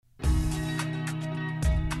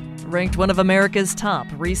Ranked one of America's top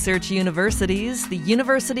research universities, the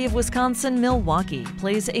University of Wisconsin-Milwaukee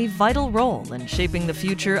plays a vital role in shaping the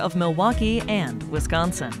future of Milwaukee and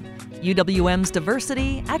Wisconsin. UWM's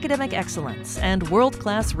diversity, academic excellence, and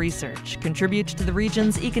world-class research contribute to the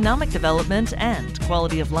region's economic development and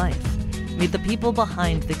quality of life. Meet the people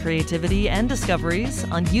behind the creativity and discoveries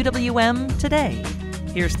on UWM Today.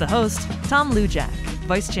 Here's the host, Tom Lujak,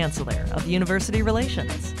 Vice Chancellor of University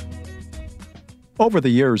Relations. Over the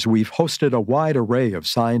years, we've hosted a wide array of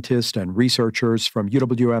scientists and researchers from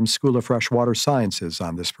UWM's School of Freshwater Sciences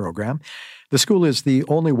on this program. The school is the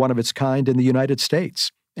only one of its kind in the United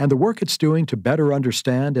States, and the work it's doing to better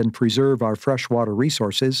understand and preserve our freshwater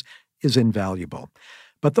resources is invaluable.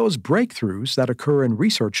 But those breakthroughs that occur in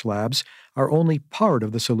research labs are only part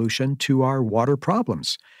of the solution to our water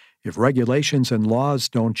problems. If regulations and laws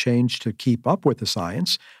don't change to keep up with the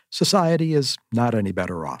science, society is not any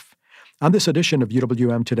better off. On this edition of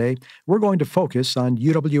UWM Today, we're going to focus on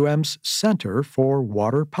UWM's Center for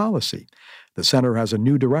Water Policy. The center has a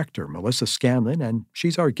new director, Melissa Scanlan, and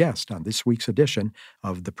she's our guest on this week's edition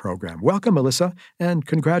of the program. Welcome, Melissa, and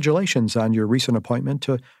congratulations on your recent appointment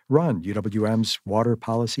to run UWM's Water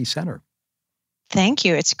Policy Center. Thank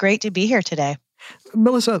you. It's great to be here today.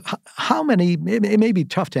 Melissa, how many, it may be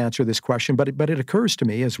tough to answer this question, but it occurs to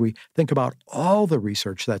me as we think about all the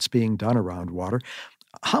research that's being done around water,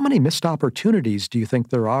 how many missed opportunities do you think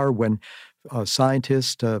there are when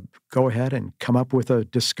scientists go ahead and come up with a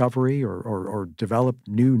discovery or develop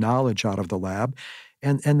new knowledge out of the lab,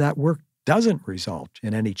 and that work doesn't result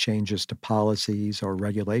in any changes to policies or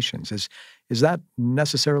regulations? Is that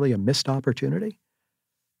necessarily a missed opportunity?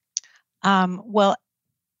 Well,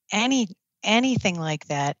 anything like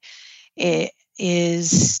that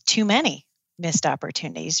is too many missed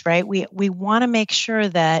opportunities, right? We want to make sure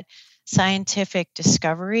that scientific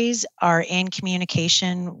discoveries are in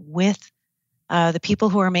communication with the people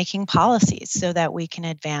who are making policies so that we can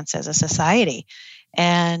advance as a society.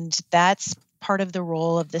 And that's part of the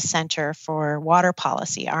role of the Center for Water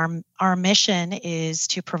Policy. Our mission is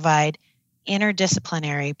to provide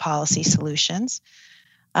interdisciplinary policy solutions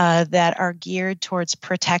that are geared towards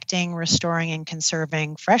protecting, restoring, and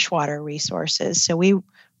conserving freshwater resources. So we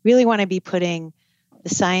really want to be putting the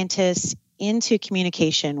scientists into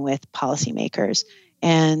communication with policymakers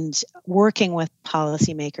and working with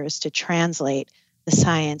policymakers to translate the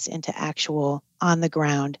science into actual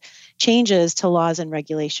on-the-ground changes to laws and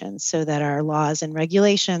regulations so that our laws and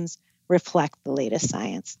regulations reflect the latest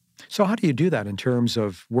science. So how do you do that in terms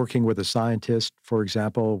of working with a scientist, for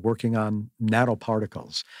example, working on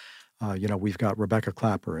nanoparticles? We've got Rebecca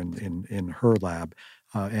Clapper in her lab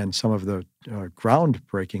and some of the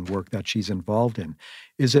groundbreaking work that she's involved in.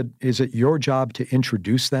 Is it your job to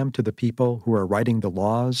introduce them to the people who are writing the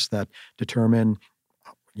laws that determine,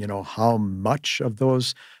 how much of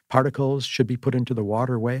those particles should be put into the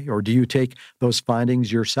waterway? Or do you take those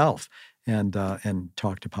findings yourself and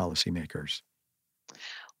talk to policymakers?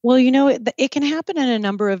 Well, it can happen in a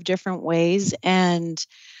number of different ways, and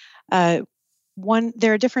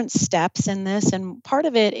there are different steps in this, and part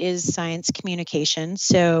of it is science communication.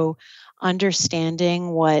 So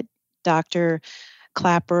understanding what Dr.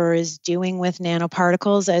 Clapper is doing with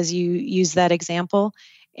nanoparticles, as you use that example,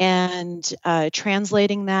 and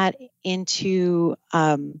translating that into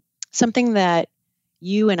something that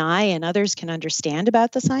you and I and others can understand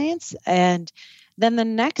about the science. And then the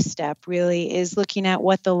next step really is looking at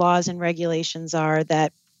what the laws and regulations are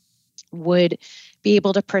that would be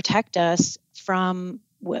able to protect us from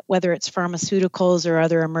whether it's pharmaceuticals or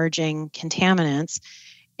other emerging contaminants,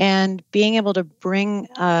 and being able to bring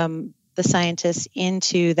the scientists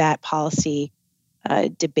into that policy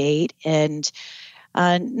debate, and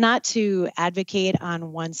not to advocate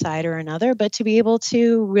on one side or another, but to be able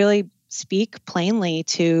to really speak plainly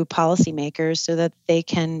to policymakers so that they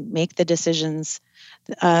can make the decisions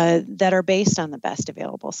that are based on the best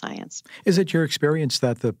available science. Is it your experience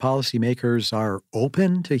that the policymakers are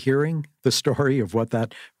open to hearing the story of what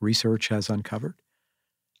that research has uncovered?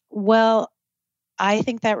 Well, I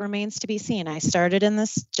think that remains to be seen. I started in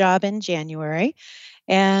this job in January,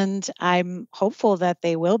 and I'm hopeful that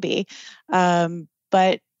they will be.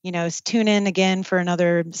 But tune in again for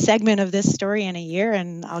another segment of this story in a year,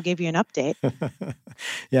 and I'll give you an update.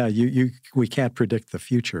 Yeah, we can't predict the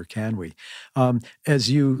future, can we? As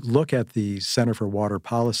you look at the Center for Water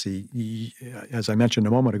Policy, as I mentioned a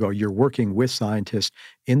moment ago, you're working with scientists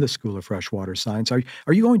in the School of Freshwater Science.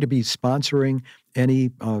 Are you going to be sponsoring any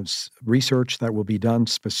research that will be done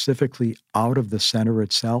specifically out of the center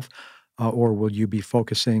itself, or will you be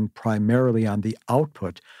focusing primarily on the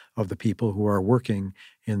output of the people who are working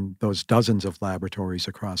in those dozens of laboratories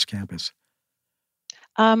across campus?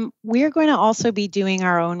 We're going to also be doing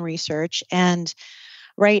our own research. And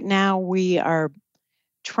right now we are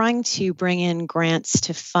trying to bring in grants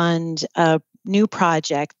to fund a new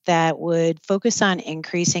project that would focus on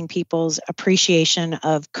increasing people's appreciation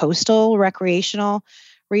of coastal recreational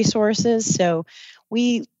resources. So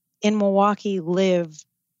we in Milwaukee live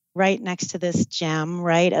right next to this gem,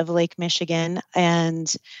 right, of Lake Michigan.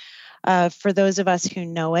 And for those of us who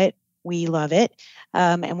know it, we love it,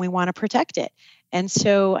 and we want to protect it. And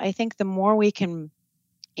so I think the more we can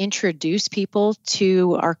introduce people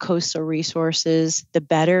to our coastal resources, the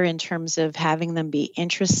better, in terms of having them be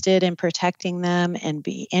interested in protecting them and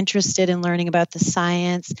be interested in learning about the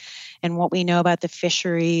science and what we know about the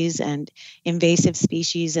fisheries and invasive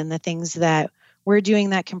species and the things that we're doing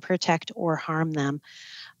that can protect or harm them.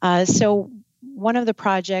 So one of the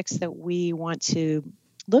projects that we want to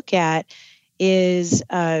look at is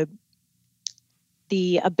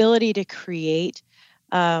the ability to create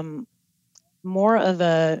more of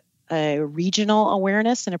a regional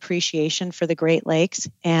awareness and appreciation for the Great Lakes,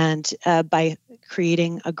 and by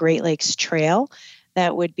creating a Great Lakes Trail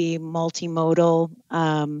that would be multimodal,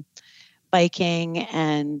 biking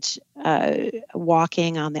and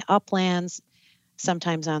walking on the uplands,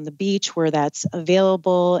 sometimes on the beach where that's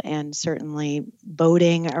available, and certainly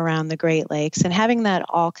boating around the Great Lakes, and having that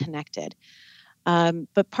all connected.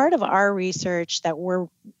 But part of our research that we're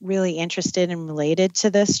really interested in related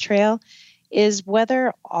to this trail is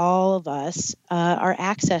whether all of us are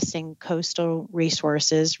accessing coastal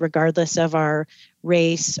resources, regardless of our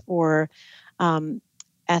race or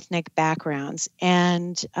ethnic backgrounds.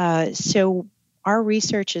 And so our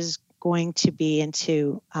research is going to be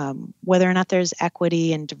into whether or not there's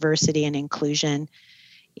equity and diversity and inclusion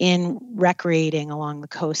in recreating along the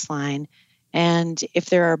coastline. And if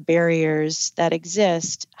there are barriers that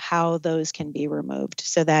exist, how those can be removed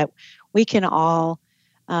so that we can all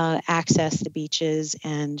access the beaches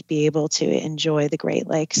and be able to enjoy the Great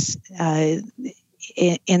Lakes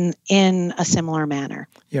in a similar manner.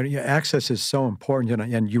 Yeah, access is so important,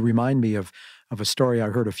 and you remind me of a story I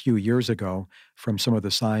heard a few years ago from some of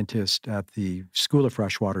the scientists at the School of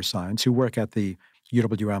Freshwater Science who work at the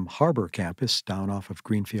UWM Harbor campus down off of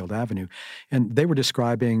Greenfield Avenue, and they were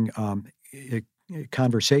describing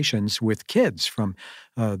conversations with kids from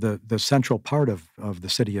the central part of the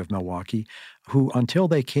city of Milwaukee who, until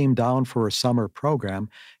they came down for a summer program,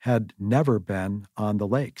 had never been on the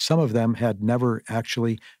lake. Some of them had never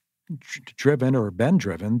actually driven or been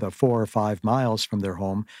driven the 4 or 5 miles from their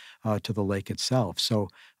home to the lake itself. So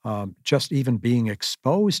just even being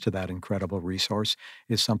exposed to that incredible resource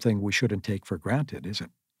is something we shouldn't take for granted, is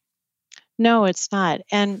it? No, it's not.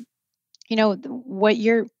 And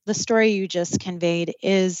the story you just conveyed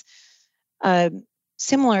is uh,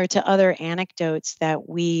 similar to other anecdotes that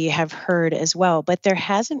we have heard as well, but there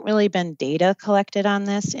hasn't really been data collected on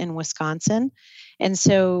this in Wisconsin. And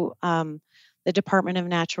so the Department of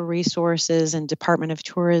Natural Resources and Department of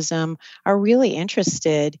Tourism are really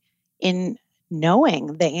interested in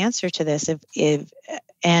knowing the answer to this,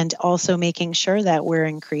 and also making sure that we're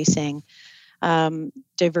increasing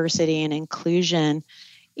diversity and inclusion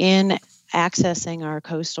in accessing our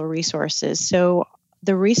coastal resources. So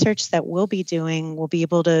the research that we'll be doing will be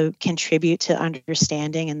able to contribute to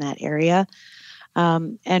understanding in that area.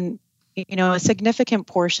 And a significant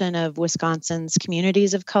portion of Wisconsin's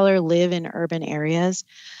communities of color live in urban areas,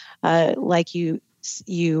 like you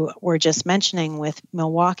were just mentioning with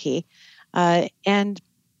Milwaukee. And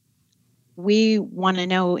we want to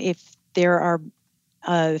know if there are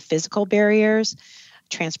physical barriers,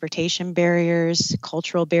 transportation barriers,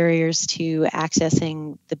 cultural barriers to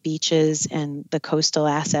accessing the beaches and the coastal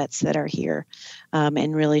assets that are here,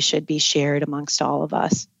 and really should be shared amongst all of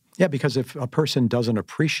us. Yeah, because if a person doesn't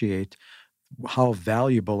appreciate how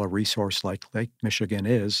valuable a resource like Lake Michigan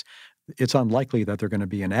is, it's unlikely that they're going to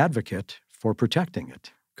be an advocate for protecting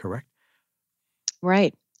it, correct?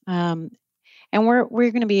 Right. And we're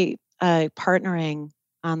going to be partnering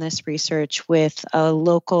on this research with a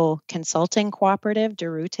local consulting cooperative,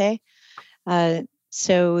 Durute.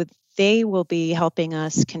 So they will be helping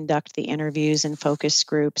us conduct the interviews and focus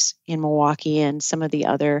groups in Milwaukee and some of the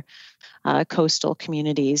other coastal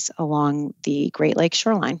communities along the Great Lakes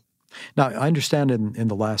shoreline. Now, I understand in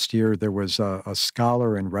the last year there was a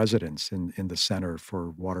scholar in residence in the Center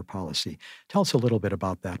for Water Policy. Tell us a little bit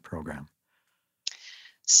about that program.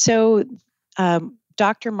 So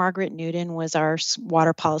Dr. Margaret Newton was our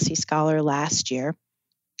water policy scholar last year,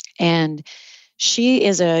 and She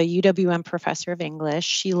is a UWM professor of English.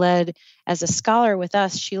 She led, as a scholar with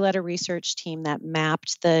us, she led a research team that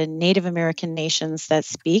mapped the Native American nations that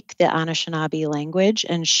speak the Anishinaabe language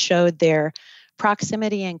and showed their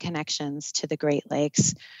proximity and connections to the Great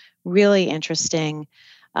Lakes. Really interesting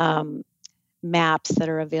maps that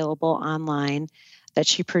are available online that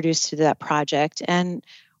she produced through that project. And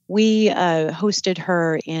we hosted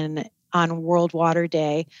her on World Water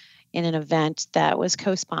Day in an event that was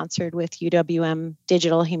co-sponsored with UWM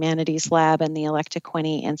Digital Humanities Lab and the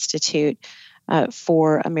Electaquini Institute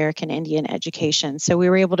for American Indian Education. So we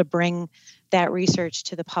were able to bring that research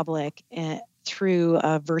to the public through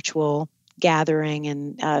a virtual gathering,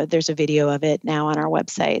 and there's a video of it now on our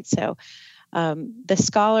website. So the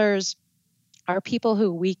scholars are people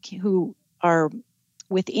who are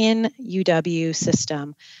within UW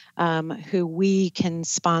system, who we can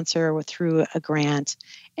sponsor through a grant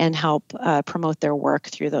and help promote their work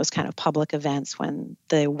through those kind of public events when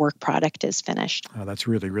the work product is finished. That's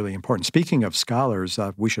really, really important. Speaking of scholars,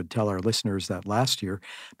 we should tell our listeners that last year,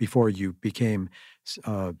 before you became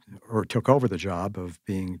or took over the job of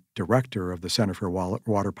being director of the Center for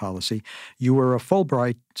Water Policy, you were a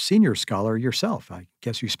Fulbright senior scholar yourself. I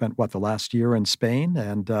guess you spent, the last year in Spain,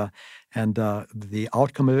 and the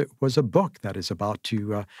outcome of it was a book that is about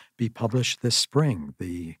to be published this spring.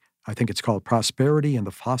 I think it's called Prosperity in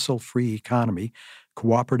the Fossil-Free Economy,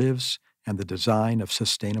 Cooperatives and the Design of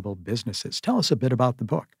Sustainable Businesses. Tell us a bit about the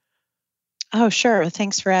book. Oh, sure.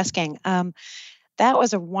 Thanks for asking. That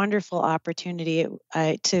was a wonderful opportunity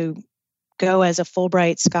to go as a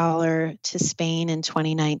Fulbright scholar to Spain in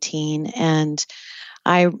 2019. And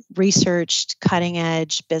I researched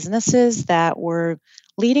cutting-edge businesses that were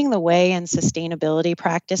leading the way in sustainability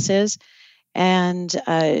practices. And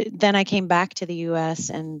then I came back to the U.S.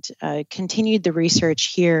 and continued the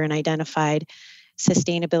research here and identified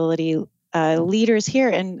sustainability leaders here.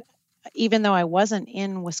 And even though I wasn't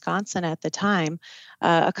in Wisconsin at the time,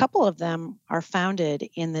 a couple of them are founded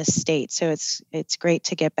in this state. So it's great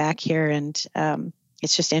to get back here, and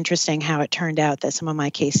it's just interesting how it turned out that some of my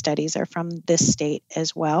case studies are from this state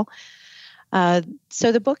as well.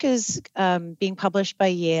 So the book is being published by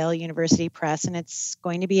Yale University Press, and it's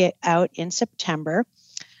going to be out in September.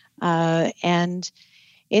 And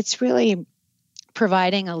it's really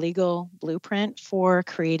providing a legal blueprint for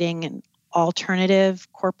creating an alternative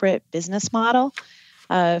corporate business model,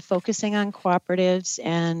 focusing on cooperatives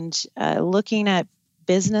and looking at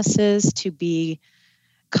businesses to be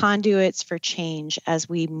conduits for change as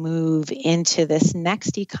we move into this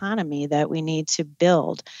next economy that we need to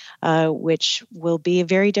build, which will be a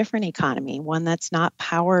very different economy, one that's not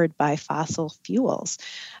powered by fossil fuels.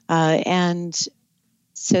 And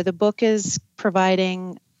so the book is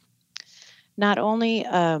providing not only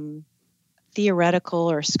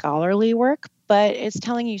theoretical or scholarly work, but it's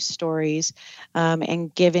telling you stories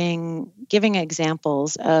and giving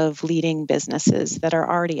examples of leading businesses that are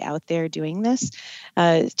already out there doing this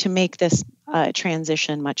to make this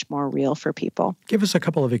transition much more real for people. Give us a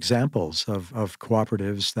couple of examples of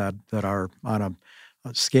cooperatives that are on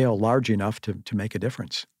a scale large enough to make a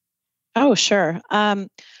difference. Oh, sure.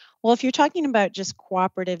 Well, if you're talking about just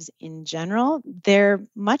cooperatives in general, they're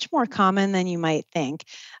much more common than you might think.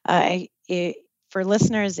 For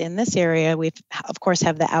listeners in this area, we of course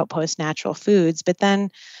have the Outpost Natural Foods, but then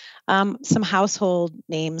some household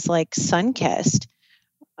names like Sunkist,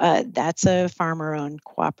 that's a farmer-owned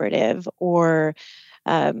cooperative, or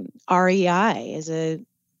REI is a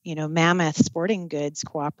Mammoth Sporting Goods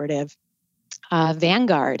cooperative.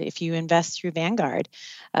 Vanguard, if you invest through Vanguard,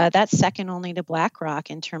 that's second only to BlackRock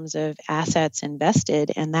in terms of assets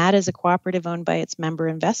invested, and that is a cooperative owned by its member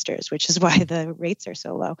investors, which is why the rates are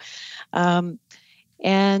so low.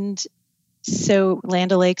 And so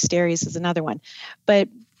Land O'Lakes Dairies is another one. But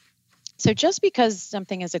so just because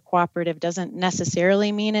something is a cooperative doesn't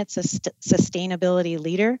necessarily mean it's a sustainability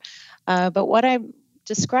leader. But what I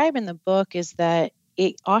describe in the book is that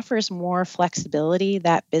it offers more flexibility.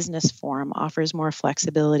 That business form offers more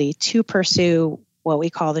flexibility to pursue what we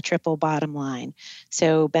call the triple bottom line.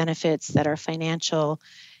 So benefits that are financial,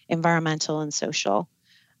 environmental, and social.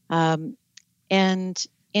 And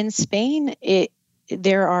in Spain,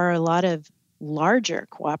 there are a lot of larger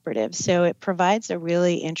cooperatives. So it provides a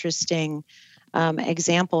really interesting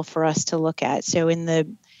example for us to look at. So in the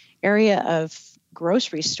area of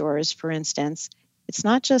grocery stores, for instance, it's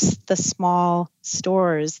not just the small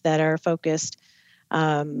stores that are focused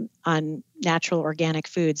on natural organic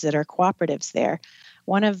foods that are cooperatives there.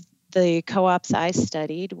 One of the co-ops I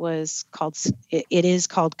studied is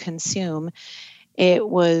called Consume. It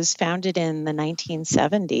was founded in the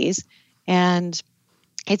 1970s, and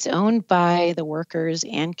It's owned by the workers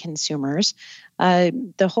and consumers.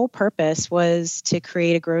 The whole purpose was to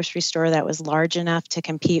create a grocery store that was large enough to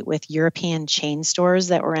compete with European chain stores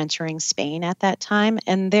that were entering Spain at that time.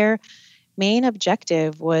 And their main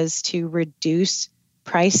objective was to reduce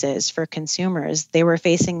prices for consumers. They were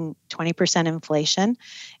facing 20% inflation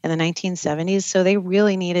in the 1970s, so they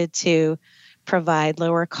really needed to provide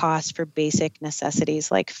lower costs for basic necessities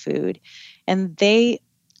like food. And they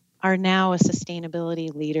are now a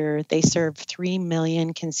sustainability leader. They serve 3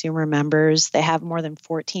 million consumer members. They have more than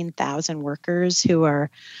 14,000 workers who are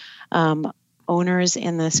owners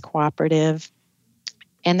in this cooperative,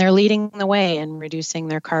 and they're leading the way in reducing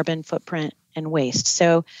their carbon footprint and waste.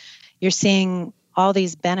 So you're seeing all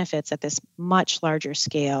these benefits at this much larger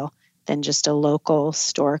scale than just a local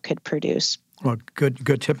store could produce. Well,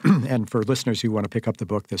 good tip. And for listeners who want to pick up the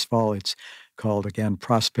book this fall, it's called, again,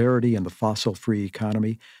 Prosperity in the Fossil-Free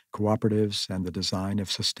Economy, Cooperatives and the Design of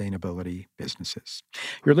Sustainability Businesses.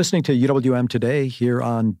 You're listening to UWM Today here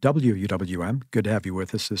on WUWM. Good to have you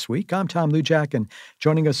with us this week. I'm Tom Lujack, and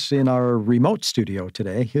joining us in our remote studio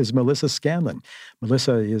today is Melissa Scanlan.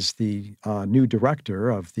 Melissa is the new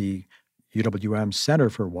director of the UWM Center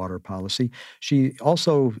for Water Policy. She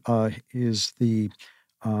also is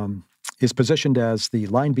positioned as the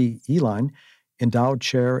Line B Eline Endowed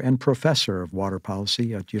Chair and Professor of Water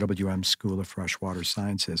Policy at UWM School of Freshwater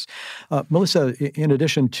Sciences. Melissa, in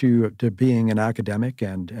addition to being an academic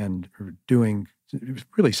and doing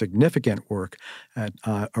really significant work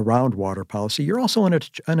around water policy, you're also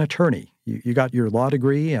an attorney. You got your law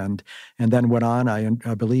degree and then went on,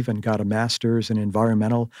 I believe, and got a master's in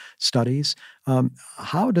environmental studies.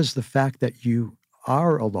 How does the fact that you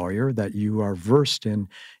are a lawyer, that you are versed in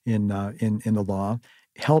the law,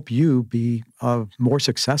 help you be more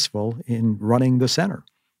successful in running the center?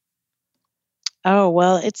 Oh,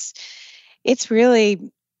 well, it's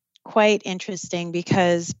really quite interesting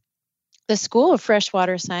because the School of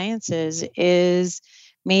Freshwater Sciences is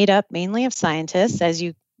made up mainly of scientists, as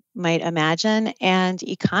you might imagine, and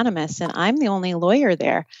economists, and I'm the only lawyer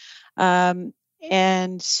there.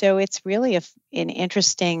 And so it's really an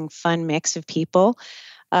interesting, fun mix of people.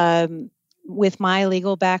 With my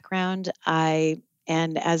legal background,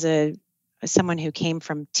 and as someone who came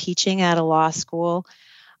from teaching at a law school,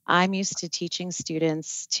 I'm used to teaching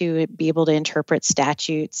students to be able to interpret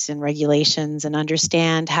statutes and regulations and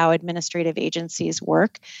understand how administrative agencies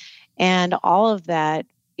work. And all of that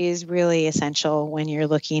is really essential when you're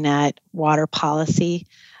looking at water policy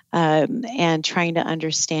and trying to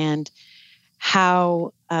understand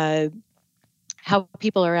how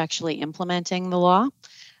people are actually implementing the law.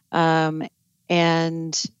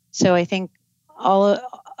 And so I think all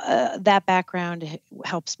that background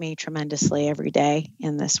helps me tremendously every day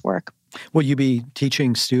in this work. Will you be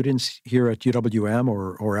teaching students here at UWM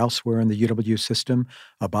or elsewhere in the UW system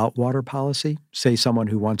about water policy? Say someone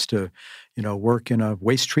who wants to, work in a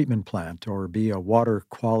waste treatment plant or be a water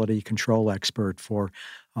quality control expert for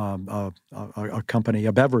a company,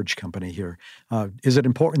 a beverage company here. Is it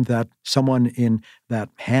important that someone in that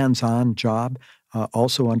hands-on job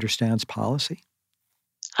also understands policy?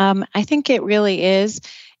 I think it really is.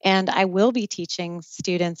 And I will be teaching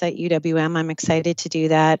students at UWM. I'm excited to do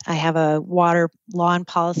that. I have a water law and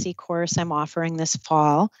policy course I'm offering this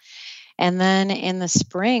fall. And then in the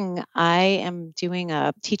spring, I am teaching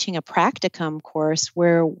a practicum course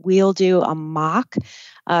where we'll do a mock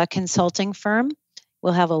consulting firm.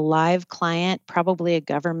 We'll have a live client, probably a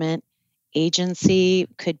government agency,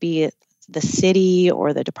 could be the city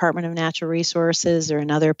or the Department of Natural Resources or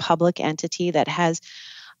another public entity that has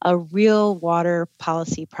a real water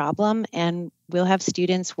policy problem, and we'll have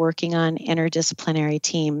students working on interdisciplinary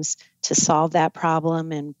teams to solve that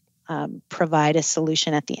problem and provide a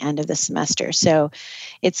solution at the end of the semester. So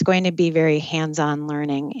it's going to be very hands-on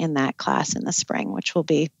learning in that class in the spring, which will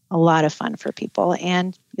be a lot of fun for people,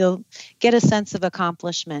 and you'll get a sense of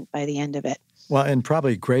accomplishment by the end of it. Well, and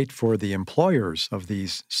probably great for the employers of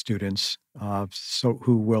these students,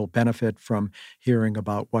 who will benefit from hearing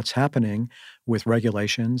about what's happening with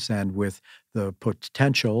regulations and with the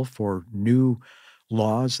potential for new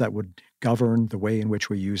laws that would govern the way in which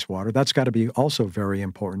we use water. That's got to be also very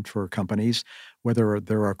important for companies, whether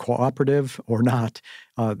they're a cooperative or not.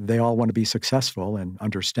 They all want to be successful, and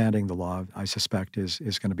understanding the law, I suspect, is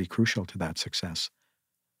going to be crucial to that success.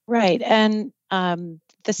 Right. And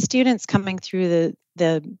the students coming through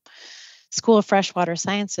the School of Freshwater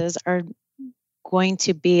Sciences are going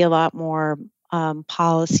to be a lot more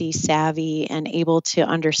policy savvy and able to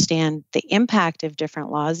understand the impact of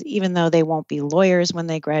different laws, even though they won't be lawyers when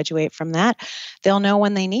they graduate from that. They'll know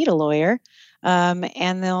when they need a lawyer.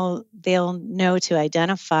 and they'll know to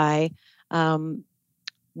identify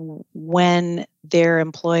when their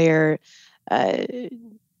employer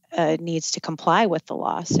needs to comply with the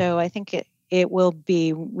law. So I think it will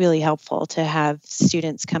be really helpful to have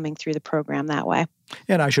students coming through the program that way.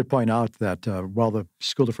 And I should point out that while the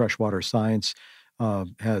School of Freshwater Science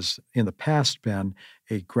has in the past been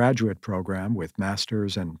a graduate program with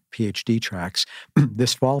master's and PhD tracks,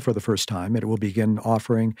 this fall for the first time it will begin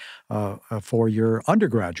offering a 4-year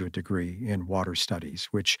undergraduate degree in water studies,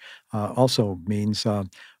 which also means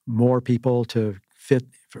more people to fit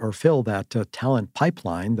or fill that talent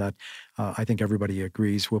pipeline that I think everybody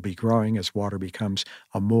agrees will be growing as water becomes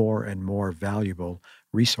a more and more valuable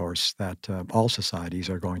resource that all societies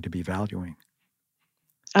are going to be valuing.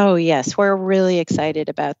 Oh, yes. We're really excited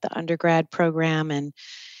about the undergrad program and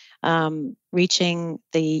reaching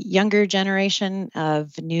the younger generation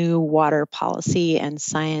of new water policy and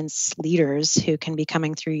science leaders who can be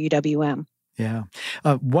coming through UWM. Yeah.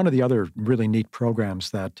 One of the other really neat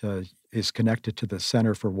programs that is connected to the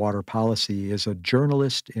Center for Water Policy is a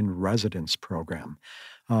Journalist in Residence program.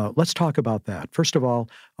 Let's talk about that. First of all,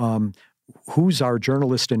 who's our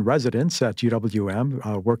journalist in residence at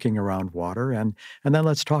UWM working around water? And then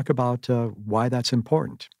let's talk about why that's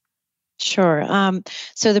important. Sure.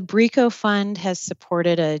 So the BRICO Fund has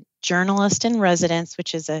supported a journalist in residence,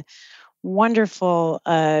 which is a wonderful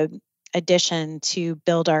addition to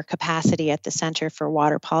build our capacity at the Center for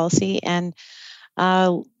Water Policy. And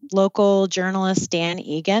local journalist Dan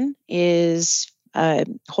Egan is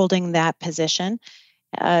holding that position.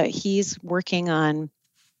 He's working on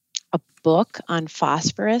a book on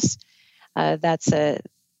phosphorus. That's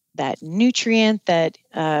that nutrient that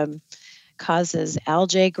causes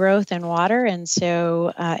algae growth in water, and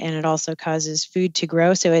so and it also causes food to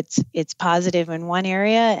grow. So it's positive in one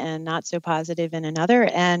area and not so positive in another.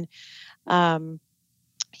 And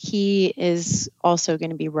he is also going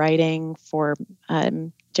to be writing for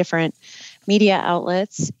different media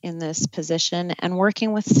outlets in this position and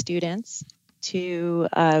working with students to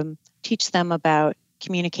teach them about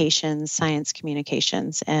communications, science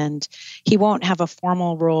communications. And he won't have a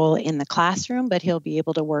formal role in the classroom, but he'll be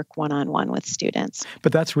able to work one-on-one with students.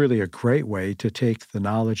 But that's really a great way to take the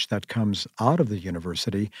knowledge that comes out of the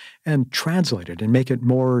university and translate it and make it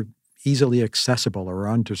more easily accessible or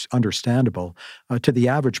understandable to the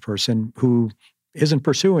average person who isn't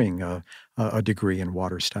pursuing a degree in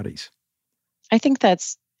water studies. I think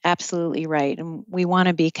that's absolutely right. And we want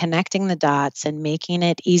to be connecting the dots and making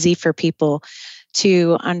it easy for people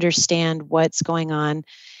to understand what's going on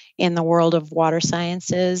in the world of water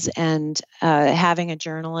sciences. And having a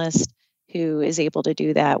journalist who is able to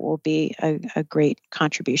do that will be a great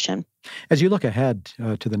contribution. As you look ahead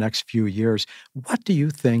to the next few years, what do you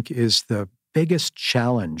think is the biggest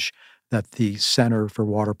challenge that the Center for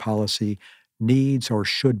Water Policy needs or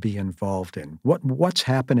should be involved in? What's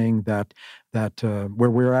happening that where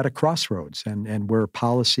we're at a crossroads and where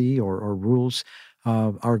policy or rules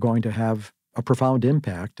are going to have a profound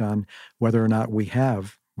impact on whether or not we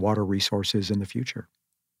have water resources in the future?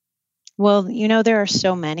 Well, there are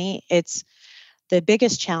so many. The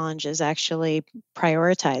biggest challenge is actually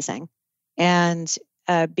prioritizing. And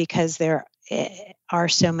because there are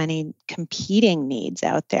so many competing needs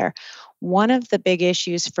out there. One of the big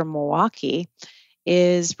issues for Milwaukee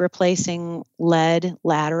is replacing lead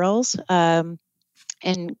laterals and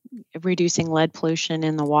reducing lead pollution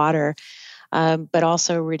in the water, but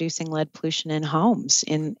also reducing lead pollution in homes,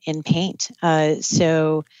 in paint.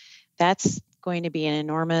 So that's going to be an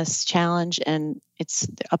enormous challenge, and it's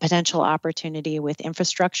a potential opportunity with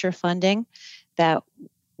infrastructure funding that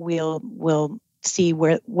we'll see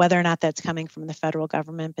whether or not that's coming from the federal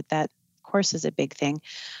government, but that, of course, is a big thing.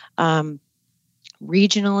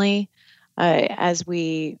 Regionally, as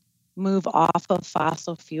we move off of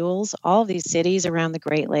fossil fuels, all of these cities around the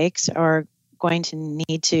Great Lakes are going to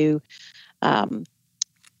need to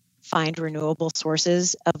find renewable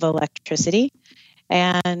sources of electricity.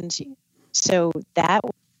 And so that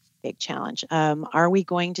will be a big challenge. Are we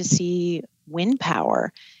going to see wind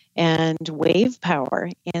power and wave power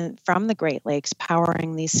from the Great Lakes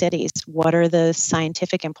powering these cities? What are the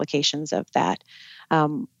scientific implications of that?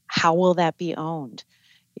 How will that be owned?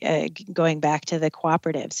 Going back to the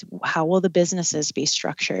cooperatives, how will the businesses be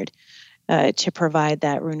structured to provide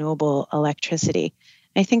that renewable electricity?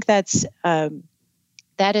 I think that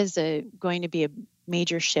is going to be a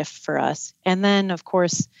major shift for us. And then, of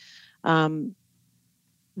course, the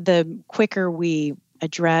quicker we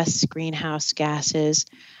address greenhouse gases,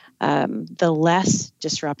 the less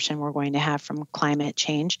disruption we're going to have from climate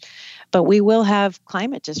change. But we will have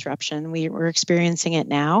climate disruption. We're experiencing it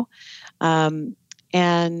now. And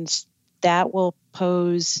that will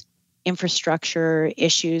pose infrastructure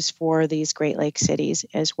issues for these Great Lakes cities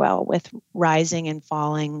as well, with rising and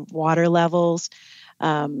falling water levels,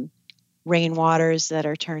 rainwaters that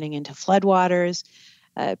are turning into floodwaters,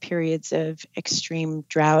 periods of extreme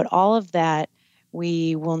drought. All of that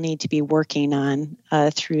we will need to be working on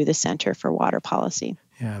through the Center for Water Policy.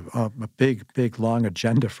 Yeah, a big, long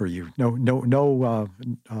agenda for you. No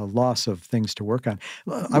loss of things to work on.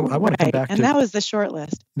 I want to come back to... And that was the short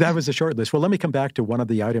list. That was the short list. Well, let me come back to one of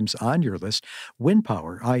the items on your list, wind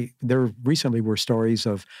power. There recently were stories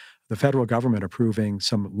of the federal government approving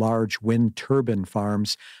some large wind turbine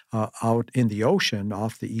farms out in the ocean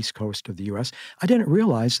off the east coast of the U.S. I didn't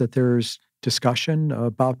realize that there's discussion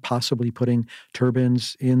about possibly putting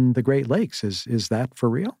turbines in the Great Lakes. Is that for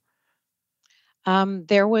real?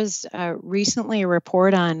 There was recently a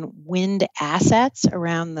report on wind assets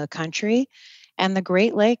around the country, and the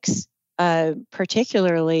Great Lakes,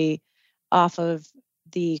 particularly off of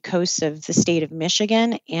the coasts of the state of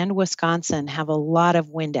Michigan and Wisconsin, have a lot of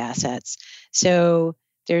wind assets. So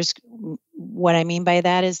what I mean by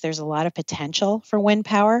that is there's a lot of potential for wind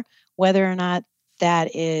power, whether or not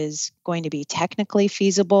that is going to be technically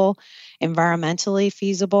feasible, environmentally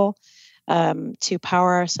feasible. To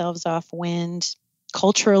power ourselves off wind,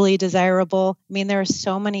 culturally desirable. I mean, there are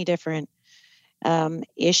so many different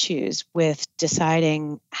issues with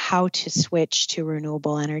deciding how to switch to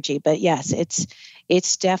renewable energy. But yes,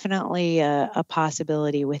 it's definitely a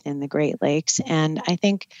possibility within the Great Lakes. And I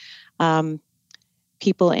think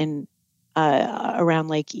people in around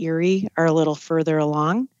Lake Erie are a little further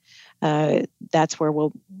along. That's where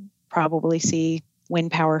we'll probably see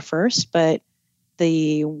wind power first, but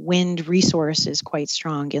the wind resource is quite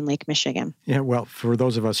strong in Lake Michigan. Yeah, well, for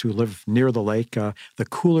those of us who live near the lake, the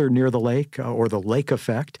cooler near the lake, or the lake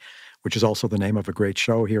effect, which is also the name of a great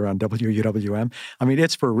show here on WUWM. I mean,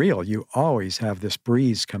 it's for real. You always have this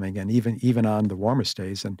breeze coming in, even on the warmest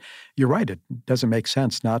days. And you're right, it doesn't make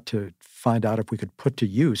sense not to find out if we could put to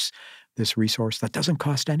use this resource that doesn't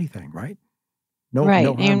cost anything, right? Right.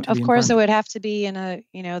 No harm And to of the course, it environment. would have to be in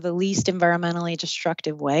the least environmentally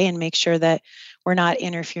destructive way, and make sure that we're not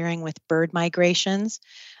interfering with bird migrations.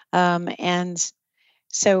 And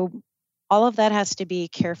so all of that has to be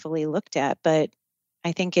carefully looked at. But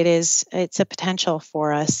I think it's a potential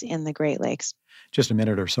for us in the Great Lakes. Just a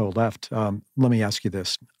minute or so left. Let me ask you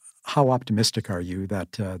this. How optimistic are you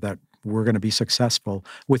that we're going to be successful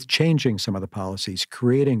with changing some of the policies,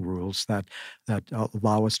 creating rules that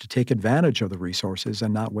allow us to take advantage of the resources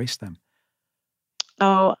and not waste them?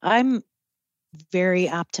 Oh, I'm very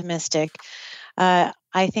optimistic. I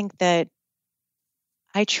think that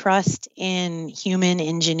I trust in human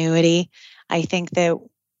ingenuity. I think that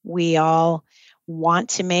we all want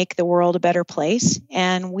to make the world a better place,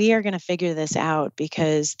 and we are going to figure this out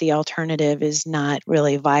because the alternative is not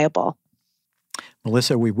really viable.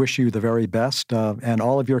 Melissa, we wish you the very best and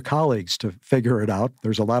all of your colleagues to figure it out.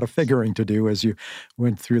 There's a lot of figuring to do as you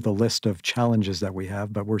went through the list of challenges that we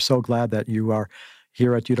have, but we're so glad that you are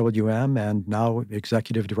here at UWM and now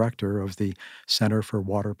Executive Director of the Center for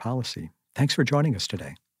Water Policy. Thanks for joining us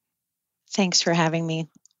today. Thanks for having me.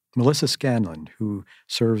 Melissa Scanlan, who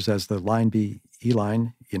serves as the Line B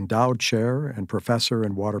Eline Endowed Chair and Professor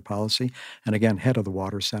in Water Policy, and again, Head of the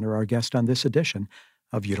Water Center, our guest on this edition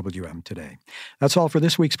of UWM Today. That's all for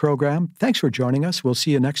this week's program. Thanks for joining us. We'll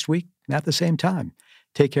see you next week at the same time.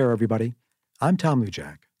 Take care, everybody. I'm Tom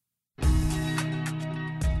Lujak.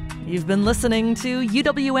 You've been listening to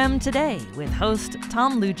UWM Today with host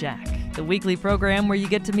Tom Lujak, the weekly program where you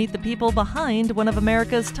get to meet the people behind one of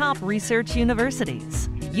America's top research universities,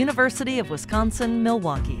 University of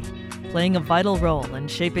Wisconsin-Milwaukee. Playing a vital role in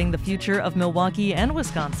shaping the future of Milwaukee and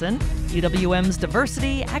Wisconsin, UWM's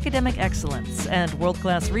diversity, academic excellence, and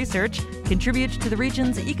world-class research contribute to the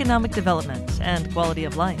region's economic development and quality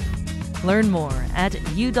of life. Learn more at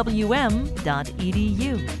uwm.edu.